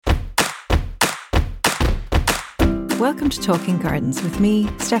Welcome to Talking Gardens with me,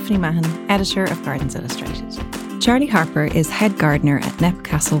 Stephanie Mahon, editor of Gardens Illustrated. Charlie Harpur is head gardener at Knepp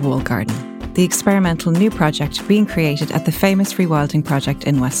Castle Wall Garden, the experimental new project being created at the famous rewilding project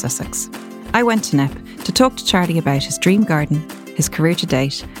in West Sussex. I went to Knepp to talk to Charlie about his dream garden, his career to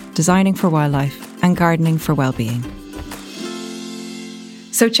date, designing for wildlife and gardening for well-being.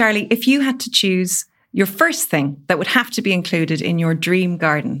 So Charlie, if you had to choose your first thing that would have to be included in your dream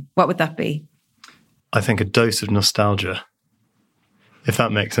garden, what would that be? I think a dose of nostalgia, if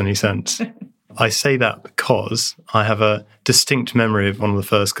that makes any sense. I say that because I have a distinct memory of one of the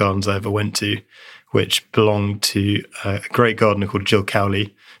first gardens I ever went to, which belonged to a great gardener called Jill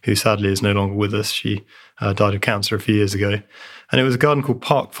Cowley, who sadly is no longer with us. She died of cancer a few years ago. And it was a garden called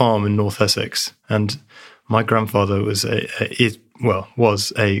Park Farm in North Essex. And my grandfather was a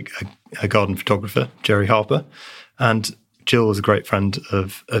garden photographer, Jerry Harpur. And Jill was a great friend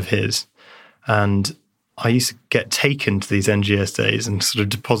of his. And I used to get taken to these NGS days and sort of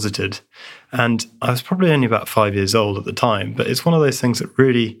deposited. And I was probably only about 5 years old at the time, but it's one of those things that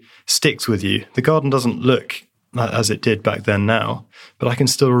really sticks with you. The garden doesn't look as it did back then now, but I can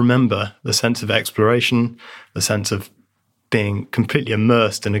still remember the sense of exploration, the sense of being completely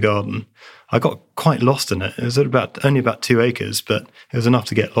immersed in a garden. I got quite lost in it. It was only about 2 acres, but it was enough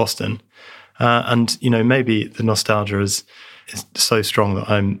to get lost in. And maybe the nostalgia is so strong that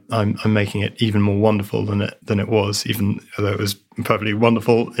I'm making it even more wonderful than it was, even though it was perfectly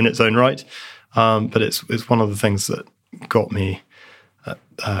wonderful in its own right. But it's one of the things that got me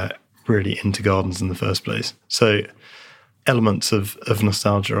really into gardens in the first place. So elements of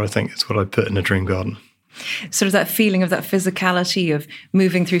nostalgia, I think, is what I put in a dream garden. Sort of that feeling of that physicality of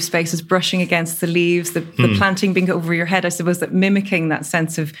moving through spaces, brushing against the leaves, the planting being over your head, I suppose, that mimicking that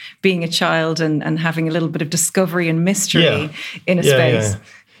sense of being a child and having a little bit of discovery and mystery in a space.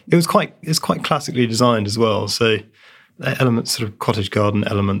 Yeah. It's quite classically designed as well. So elements, sort of cottage garden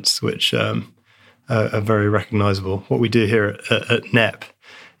elements, which are very recognisable. What we do here at Knepp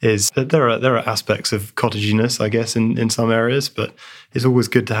is that there are aspects of cottaginess, I guess, in some areas, but it's always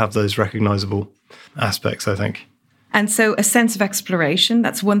good to have those recognisable aspects, I think. And so a sense of exploration,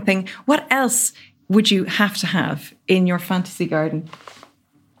 that's one thing. What else would you have to have in your fantasy garden?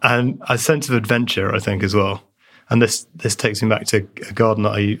 And a sense of adventure, I think, as well. And this takes me back to a garden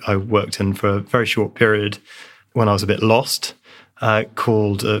that I worked in for a very short period when I was a bit lost,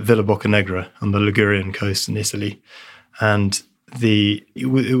 called Villa Boccanegra on the Ligurian coast in Italy. And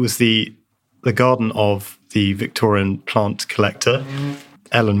it was the garden of the Victorian plant collector,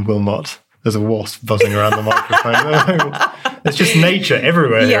 Ellen Wilmot. There's a wasp buzzing around the microphone. It's just nature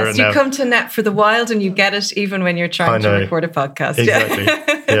everywhere here. Yes, you come to Knepp for the wild and you get it even when you're trying to record a podcast. Exactly,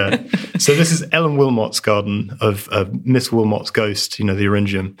 yeah. So this is Ellen Wilmot's garden of Miss Wilmot's ghost, the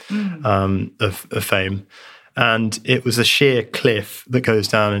Eryngium of fame. And it was a sheer cliff that goes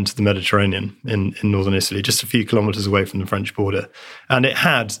down into the Mediterranean in northern Italy, just a few kilometres away from the French border. And it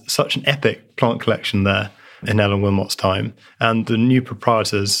had such an epic plant collection there in Ellen Wilmot's time. And the new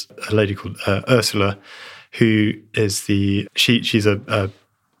proprietor's a lady called Ursula, who is she's a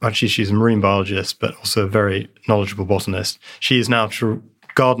marine biologist, but also a very knowledgeable botanist. She is now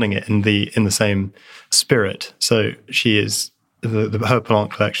gardening it in the same spirit. So she is her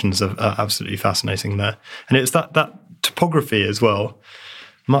plant collections are absolutely fascinating there. And it's that topography as well,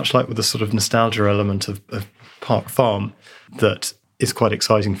 much like with the sort of nostalgia element of Park Farm, that is quite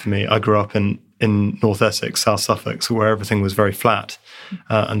exciting for me. I grew up in North Essex, South Suffolk, where everything was very flat.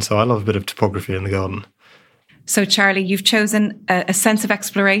 And so I love a bit of topography in the garden. So, Charlie, you've chosen a sense of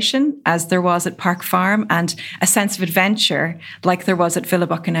exploration, as there was at Park Farm, and a sense of adventure, like there was at Villa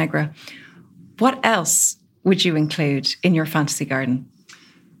Boccanegra. What else would you include in your fantasy garden?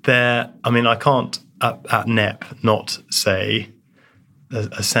 I can't, at Knepp, not say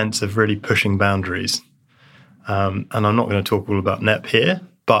a sense of really pushing boundaries. And I'm not going to talk all about Knepp here,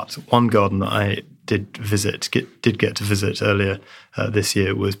 but one garden that I did get to visit earlier this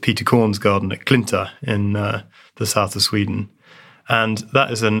year was Peter Korn's garden at Klinta in the south of Sweden. And that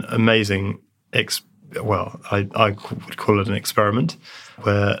is an amazing, I would call it an experiment,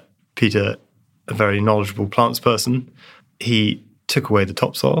 where Peter, a very knowledgeable plants person, he took away the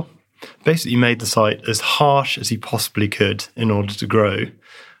topsoil, basically made the site as harsh as he possibly could in order to grow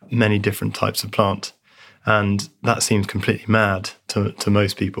many different types of plant. And that seems completely mad to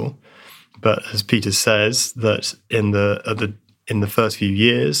most people. But as Peter says, that in the first few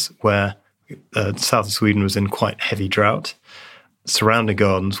years, where the south of Sweden was in quite heavy drought, surrounding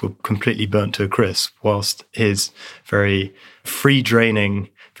gardens were completely burnt to a crisp, whilst his very free-draining,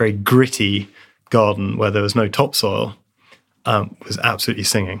 very gritty garden, where there was no topsoil, was absolutely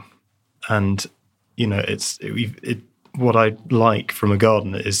singing. And it what I like from a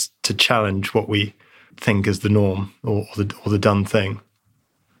gardener is to challenge what we think is the norm or the done thing.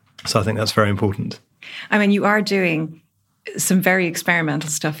 So I think that's very important. I mean, you are doing some very experimental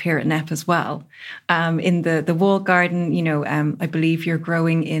stuff here at NEP as well. In the wall garden, I believe you're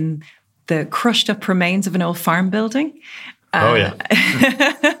growing in the crushed up remains of an old farm building. Oh, yeah.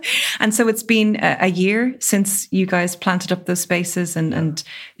 And so it's been a year since you guys planted up those spaces and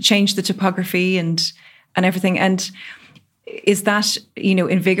changed the topography and everything. And is that,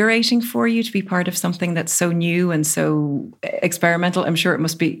 invigorating for you to be part of something that's so new and so experimental? I'm sure it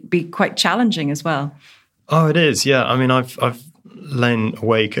must be quite challenging as well. Oh, it is. Yeah. I mean, I've lain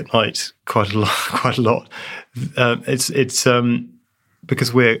awake at night quite a lot. It's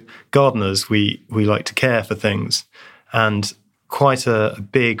because we're gardeners, we like to care for things, and quite a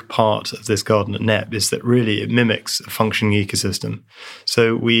big part of this garden at NEP is that really it mimics a functioning ecosystem.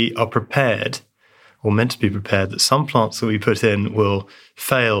 So we are prepared, or meant to be prepared, that some plants that we put in will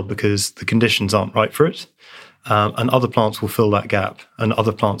fail because the conditions aren't right for it. And other plants will fill that gap, and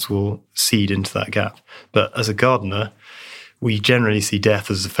other plants will seed into that gap. But as a gardener, we generally see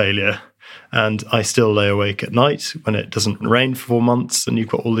death as a failure. And I still lay awake at night when it doesn't rain for 4 months, and you've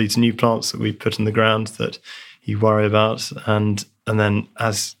got all these new plants that we put in the ground that you worry about. And then,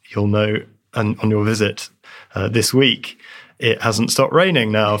 as you'll know, and on your visit this week, it hasn't stopped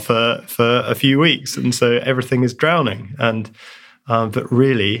raining now for a few weeks, and so everything is drowning. And but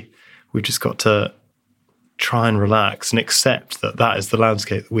really, we've just got to try and relax and accept that is the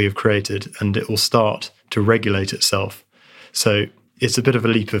landscape that we have created, and it will start to regulate itself. So it's a bit of a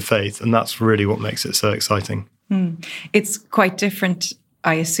leap of faith, and that's really what makes it so exciting. It's quite different,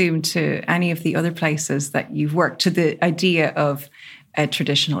 I assume, to any of the other places that you've worked, to the idea of a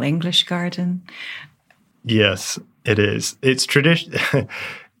traditional English garden. Yes, it is. It's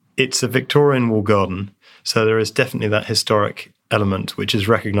It's a Victorian wall garden, so there is definitely that historic element which is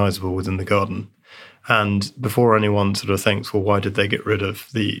recognisable within the garden. And before anyone sort of thinks, well, why did they get rid of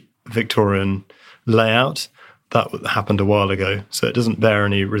the Victorian layout? That happened a while ago, so it doesn't bear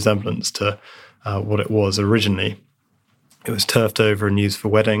any resemblance to what it was originally. It was turfed over and used for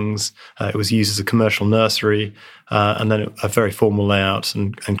weddings. It was used as a commercial nursery, and then a very formal layout,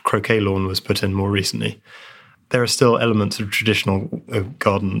 and croquet lawn was put in more recently. There are still elements of traditional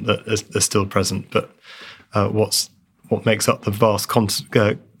garden that are still present, but what makes up the vast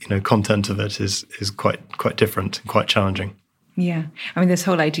content of it is quite different and quite challenging. Yeah. I mean, this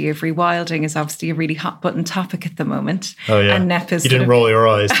whole idea of rewilding is obviously a really hot button topic at the moment. Oh, yeah. And NEP is you didn't roll your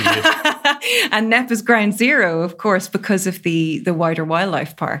eyes, did you? And NEP is ground zero, of course, because of the wider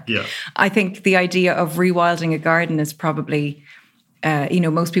wildlife park. Yeah. I think the idea of rewilding a garden is probably,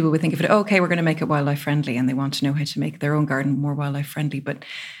 most people would think of it, okay, we're going to make it wildlife friendly, and they want to know how to make their own garden more wildlife friendly. But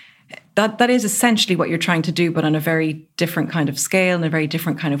that is essentially what you're trying to do, but on a very different kind of scale and a very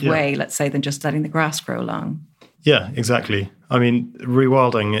different kind of way, let's say, than just letting the grass grow long. Yeah, exactly. I mean,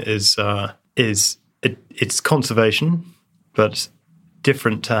 rewilding it's conservation, but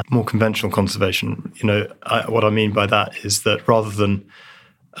different, more conventional conservation. What I mean by that is that rather than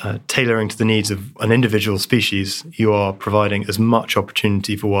tailoring to the needs of an individual species, you are providing as much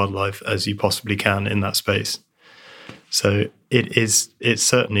opportunity for wildlife as you possibly can in that space. So it's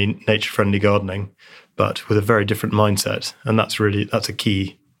certainly nature-friendly gardening, but with a very different mindset, and that's a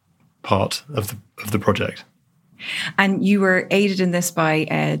key part of the project. And you were aided in this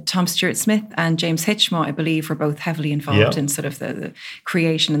by Tom Stewart-Smith and James Hitchmaw, I believe, were both heavily involved in sort of the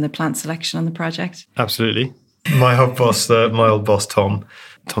creation and the plant selection on the project. Absolutely. My old boss, Tom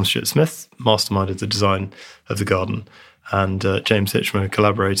Stewart-Smith, masterminded the design of the garden, and James Hitchmaw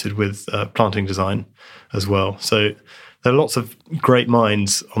collaborated with planting design as well. So there are lots of great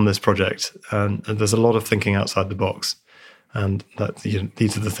minds on this project, and there's a lot of thinking outside the box, and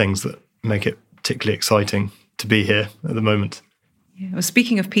these are the things that make it particularly exciting to be here at the moment. Yeah. Well,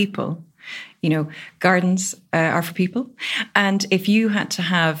 speaking of people, gardens are for people. And if you had to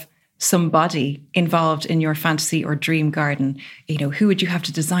have somebody involved in your fantasy or dream garden, who would you have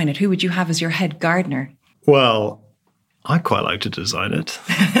to design it? Who would you have as your head gardener? Well, I quite like to design it.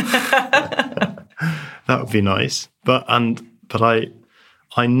 That would be nice. But I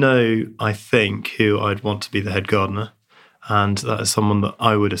think who I'd want to be the head gardener. And that is someone that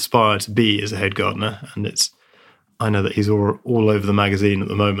I would aspire to be as a head gardener. And I know that he's all over the magazine at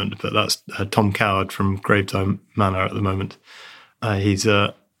the moment, but that's Tom Coward from Gravetime Manor at the moment.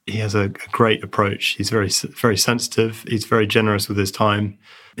 He has a great approach. He's very, very sensitive. He's very generous with his time.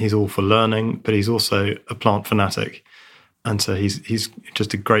 He's all for learning, but he's also a plant fanatic. And so he's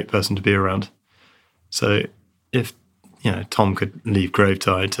just a great person to be around. So if Tom could leave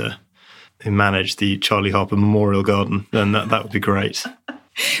Gravetide to who manage the Charlie Harpur Memorial Garden, then that would be great.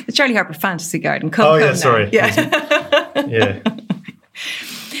 The Charlie Harpur Fantasy Garden. Come yeah, now. sorry. Yeah. Yeah.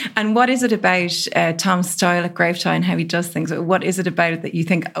 And what is it about Tom's style at Gravetie and how he does things? What is it about it that you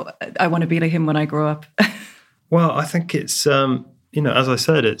think, oh, I want to be like him when I grow up? Well, I think it's, as I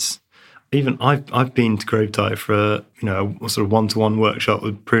said, it's even I've been to Gravetie for a sort of one-to-one workshop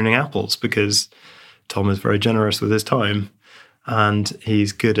with pruning apples, because Tom is very generous with his time and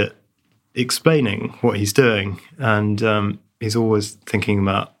he's good at explaining what he's doing, and he's always thinking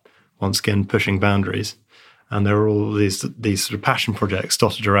about, once again, pushing boundaries. And there are all these sort of passion projects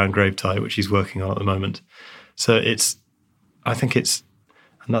dotted around Gravetie, which he's working on at the moment. So I think it's,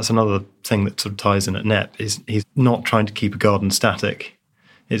 and that's another thing that sort of ties in at NEP, is he's not trying to keep a garden static.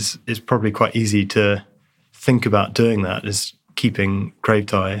 It's probably quite easy to think about doing that, is keeping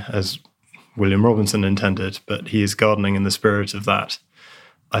Gravetie as William Robinson intended, but he is gardening in the spirit of that.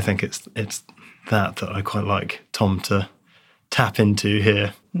 I think it's that I quite like Tom to tap into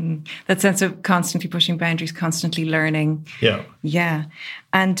here. That sense of constantly pushing boundaries, constantly learning. Yeah. Yeah.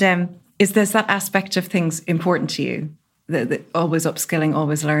 And is there's that aspect of things important to you? The always upskilling,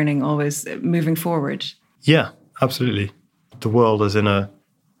 always learning, always moving forward? Yeah, absolutely. The world is in a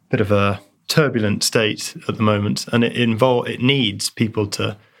bit of a turbulent state at the moment, and it needs people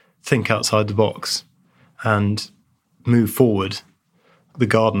to think outside the box and move forward. The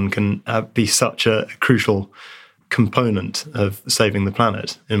garden can be such a crucial component of saving the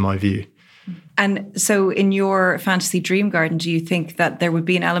planet, in my view. And so in your fantasy dream garden, do you think that there would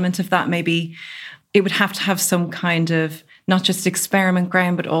be an element of that? Maybe it would have to have some kind of, not just experiment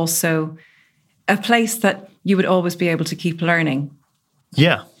ground, but also a place that you would always be able to keep learning?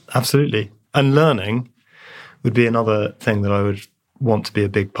 Yeah, absolutely. And learning would be another thing that I would want to be a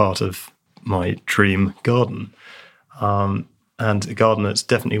big part of my dream garden. And a garden that's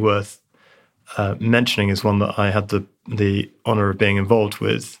definitely worth mentioning is one that I had the honour of being involved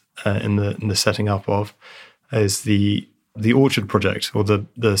with in the setting up of, is the Orchard Project, or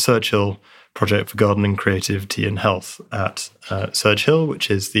the Surge Hill Project for Gardening, Creativity and Health at Surge Hill,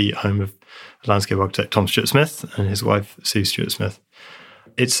 which is the home of landscape architect Tom Stuart Smith and his wife Sue Stuart Smith.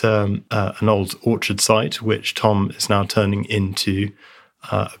 It's an old orchard site which Tom is now turning into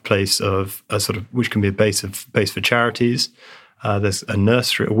a place of a sort of, which can be a base for charities. There's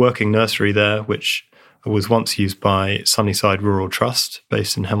a working nursery there, which was once used by Sunnyside Rural Trust,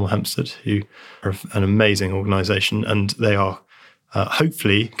 based in Hemel Hempstead, who are an amazing organisation, and they are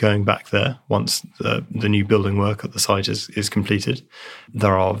hopefully going back there once the new building work at the site is completed.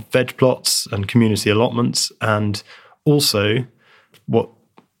 There are veg plots and community allotments, and also what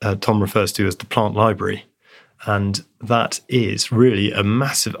Tom refers to as the plant library. And that is really a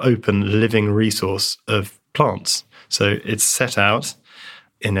massive open living resource of plants. So it's set out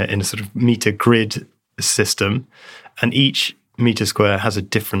in a sort of meter grid system, and each meter square has a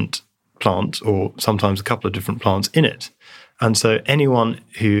different plant, or sometimes a couple of different plants in it. And so anyone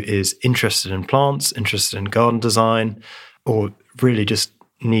who is interested in plants, interested in garden design, or really just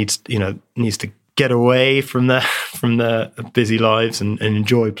needs to get away from their busy lives and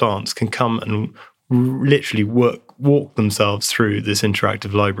enjoy plants, can come and literally walk themselves through this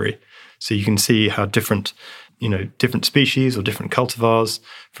interactive library. So you can see how different species or different cultivars,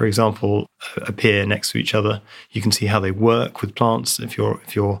 for example, appear next to each other. You can see how they work with plants if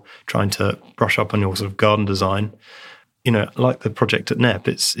you're trying to brush up on your sort of garden design. Like the project at NEP,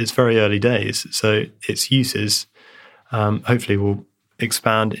 it's very early days, so its uses hopefully will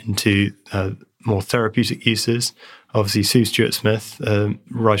expand into more therapeutic uses. Obviously, Sue Stuart Smith,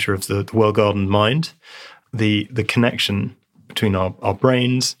 writer of the Well Gardened Mind, the connection between our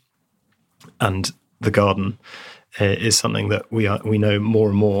brains and the garden is something that we know more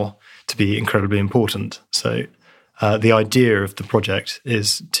and more to be incredibly important. So the idea of the project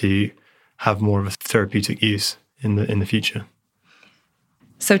is to have more of a therapeutic use in the future.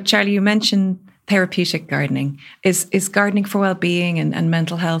 So Charlie, you mentioned therapeutic gardening. Is gardening for well-being and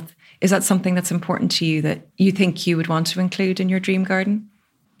mental health, is that something that's important to you that you think you would want to include in your dream garden?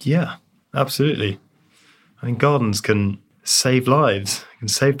 Yeah, absolutely. I mean, gardens can save lives. It can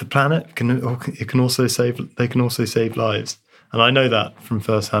save the planet. They can also save lives. And I know that from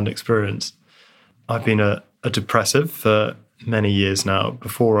first-hand experience. I've been a depressive for many years now,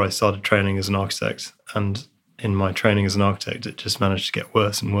 before I started training as an architect. And in my training as an architect, it just managed to get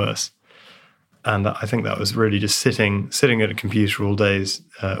worse and worse. And I think that was really just sitting at a computer all day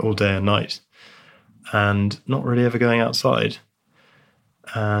and night, and not really ever going outside.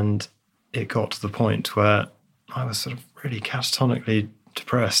 And it got to the point where I was sort of really catatonically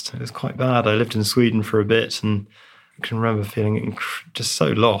depressed. It was quite bad. I lived in Sweden for a bit, and I can remember feeling just so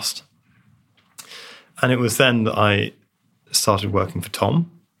lost. And it was then that I started working for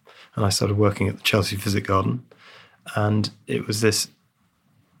Tom, and I started working at the Chelsea Physic Garden. And it was this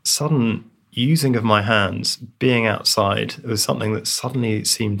sudden using of my hands, being outside. It was something that suddenly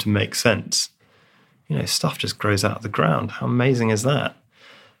seemed to make sense. Stuff just grows out of the ground. How amazing is that?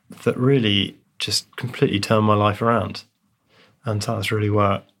 That really just completely turned my life around. And that's really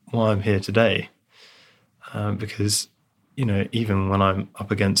why I'm here today. Because, even when I'm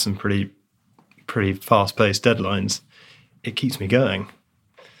up against some pretty fast-paced deadlines, it keeps me going.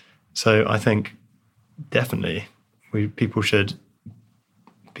 So I think definitely people should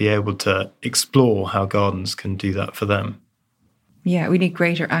be able to explore how gardens can do that for them. Yeah, we need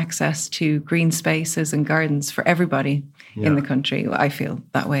greater access to green spaces and gardens for everybody in the country. I feel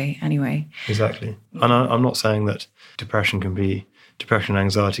that way anyway. Exactly. And I'm not saying that depression and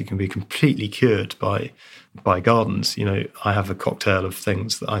anxiety can be completely cured by gardens. I have a cocktail of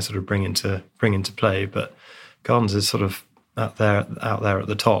things that I sort of bring into play, but gardens is sort of out there at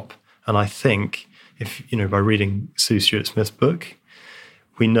the top. And I think if by reading Sue Stuart-Smith's book,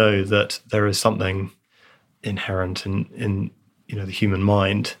 we know that there is something inherent in the human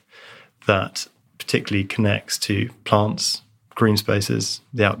mind that particularly connects to plants, green spaces,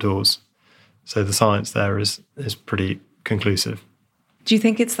 the outdoors. So the science there is pretty conclusive. Do you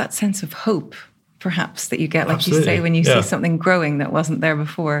think it's that sense of hope, perhaps, that you get, like Absolutely. you say, when you see something growing that wasn't there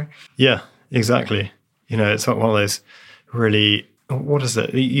before? Yeah, exactly. It's like one of those really, what is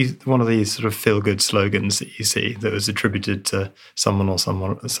it? One of these sort of feel-good slogans that you see that was attributed to someone or some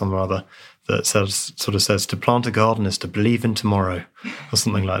other that says to plant a garden is to believe in tomorrow, or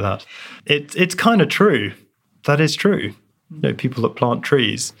something like that. It's kind of true. That is true. People that plant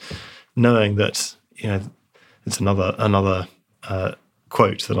trees, knowing that it's another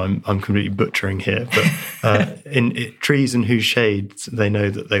quote that I'm completely butchering here, but trees in whose shade they know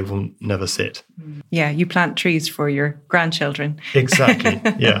that they will never sit. Yeah, you plant trees for your grandchildren. Exactly,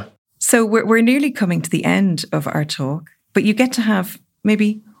 yeah. So we're nearly coming to the end of our talk, but you get to have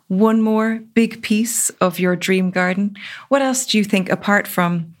maybe one more big piece of your dream garden. What else do you think, apart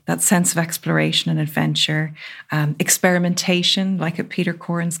from that sense of exploration and adventure, experimentation, like at Peter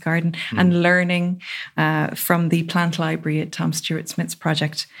Coren's garden, and learning from the plant library at Tom Stuart-Smith's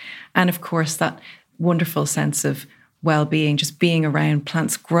project, and of course that wonderful sense of well-being, just being around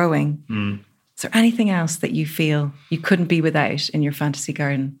plants growing. Is there anything else that you feel you couldn't be without in your fantasy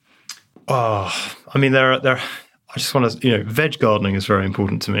garden? Oh, I mean, I just want to, veg gardening is very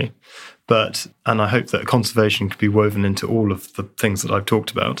important to me, and I hope that conservation could be woven into all of the things that I've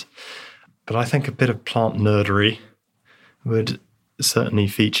talked about. But I think a bit of plant nerdery would certainly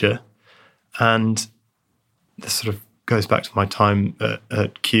feature. And this sort of goes back to my time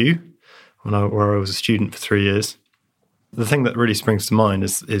at Kew, where I was a student for 3 years. The thing that really springs to mind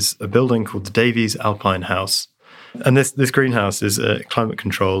is a building called the Davies Alpine House. And this greenhouse is climate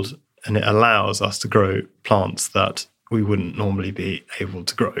controlled, and it allows us to grow plants that we wouldn't normally be able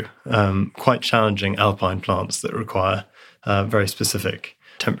to grow. Quite challenging alpine plants that require very specific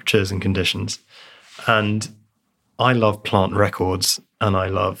temperatures and conditions. And I love plant records, and I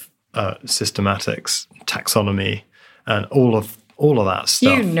love systematics, taxonomy, and all of that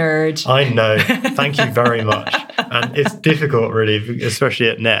stuff. You nerd. I know. Thank you very much. And it's difficult, really, especially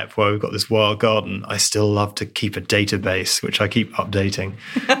at NEP, where we've got this wild garden. I still love to keep a database, which I keep updating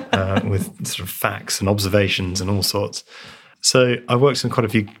with sort of facts and observations and all sorts. So I worked in quite a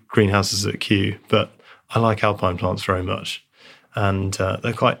few greenhouses at Kew, but I like alpine plants very much. And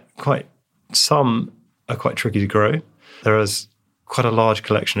they're some are quite tricky to grow. There is quite a large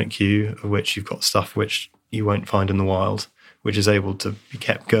collection at Kew, of which you've got stuff which you won't find in the wild, which is able to be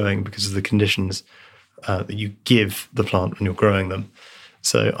kept going because of the conditions that you give the plant when you're growing them.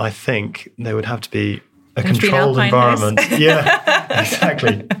 So I think there would have to be a controlled environment. Yeah,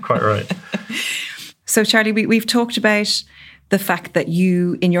 exactly. Quite right. So Charlie, we've talked about the fact that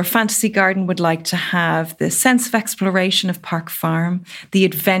you, in your fantasy garden, would like to have the sense of exploration of Park Farm, the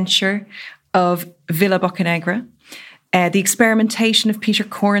adventure of Villa Boccanegra, the experimentation of Peter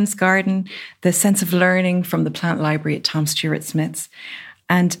Coren's garden, the sense of learning from the plant library at Tom Stuart-Smith's,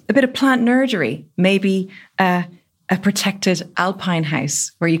 and a bit of plant nerdery, maybe a protected alpine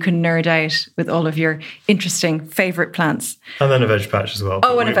house where you can nerd out with all of your interesting favourite plants. And then a veg patch as well.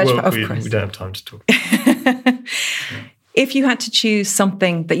 Oh, and a veg patch, of course. We don't have time to talk about it. If you had to choose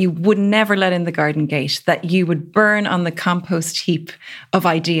something that you would never let in the garden gate, that you would burn on the compost heap of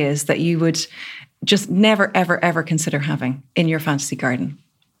ideas that you would just never, ever, ever consider having in your fantasy garden,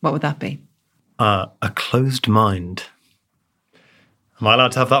 what would that be? A closed mind. Am I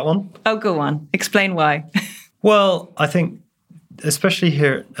allowed to have that one? Oh, go on. Explain why. Well, I think, especially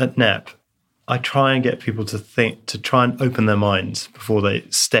here at NEP, I try and get people to try and open their minds before they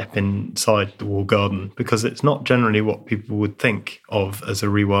step inside the walled garden, because it's not generally what people would think of as a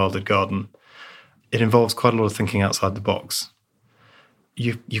rewilded garden. It involves quite a lot of thinking outside the box.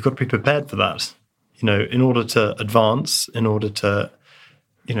 You've got to be prepared for that. In order to advance, in order to,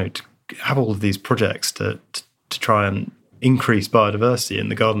 to have all of these projects to try and increase biodiversity in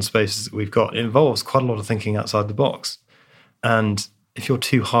the garden spaces that we've got, it involves quite a lot of thinking outside the box. And if you're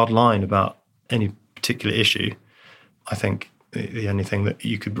too hardline about any particular issue, I think the only thing that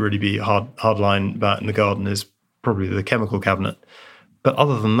you could really be hardline about in the garden is probably the chemical cabinet. But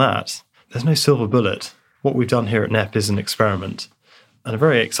other than that, there's no silver bullet. What we've done here at NEP is an experiment, and a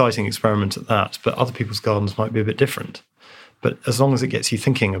very exciting experiment at that, but other people's gardens might be a bit different. But as long as it gets you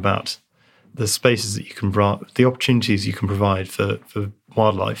thinking about the spaces that you can the opportunities you can provide for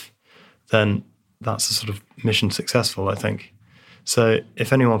wildlife, then that's a sort of mission successful, I think. So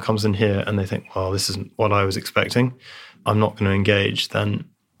if anyone comes in here and they think, well, this isn't what I was expecting, I'm not going to engage, then,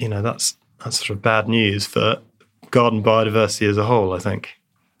 that's sort of bad news for garden biodiversity as a whole, I think.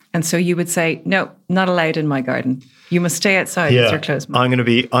 And so you would say, no, not allowed in my garden. You must stay outside with your clothes. I'm going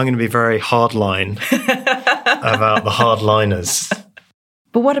to be very hardline about the hardliners.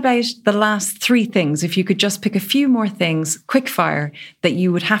 But what about the last 3 things? If you could just pick a few more things, quick fire, that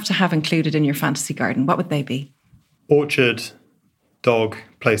you would have to have included in your fantasy garden, what would they be? Orchard, dog,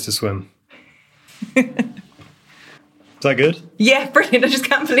 place to swim. Is that good? Yeah, brilliant. I just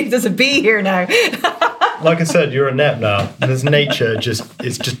can't believe there's a bee here now. Like I said, you're a NEP now. There's nature,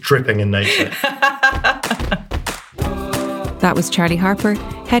 it's just dripping in nature. That was Charlie Harpur,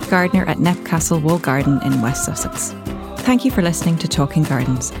 head gardener at NEP Castle Wool Garden in West Sussex. Thank you for listening to Talking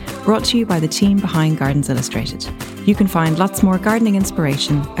Gardens, brought to you by the team behind Gardens Illustrated. You can find lots more gardening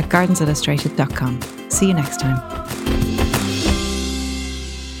inspiration at gardensillustrated.com. See you next time.